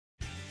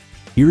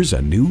Here's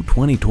a new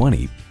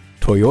 2020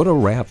 Toyota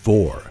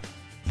RAV4.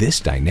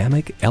 This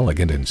dynamic,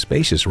 elegant, and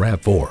spacious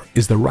RAV4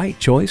 is the right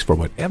choice for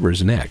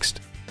whatever's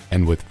next.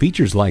 And with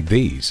features like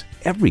these,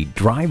 every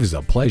drive is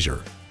a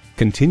pleasure.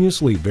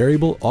 Continuously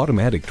variable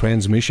automatic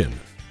transmission,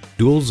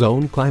 dual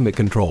zone climate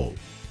control,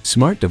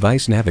 smart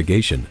device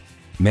navigation,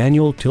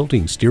 manual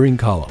tilting steering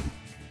column,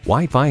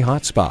 Wi-Fi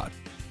hotspot,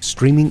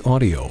 streaming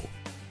audio,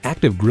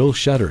 active grille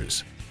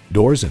shutters,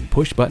 doors and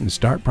push-button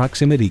start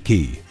proximity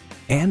key,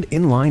 and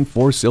inline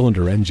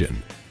 4-cylinder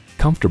engine.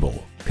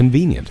 Comfortable,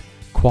 convenient,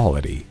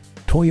 quality.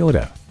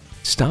 Toyota.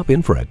 Stop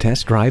in for a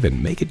test drive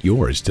and make it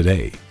yours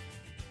today.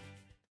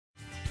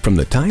 From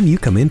the time you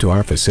come into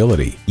our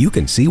facility, you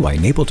can see why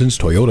Napleton's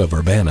Toyota of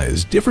Urbana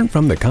is different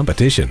from the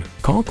competition.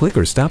 Call, click,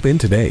 or stop in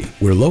today.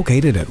 We're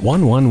located at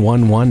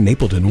 1111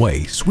 Napleton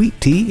Way, Suite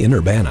T in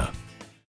Urbana.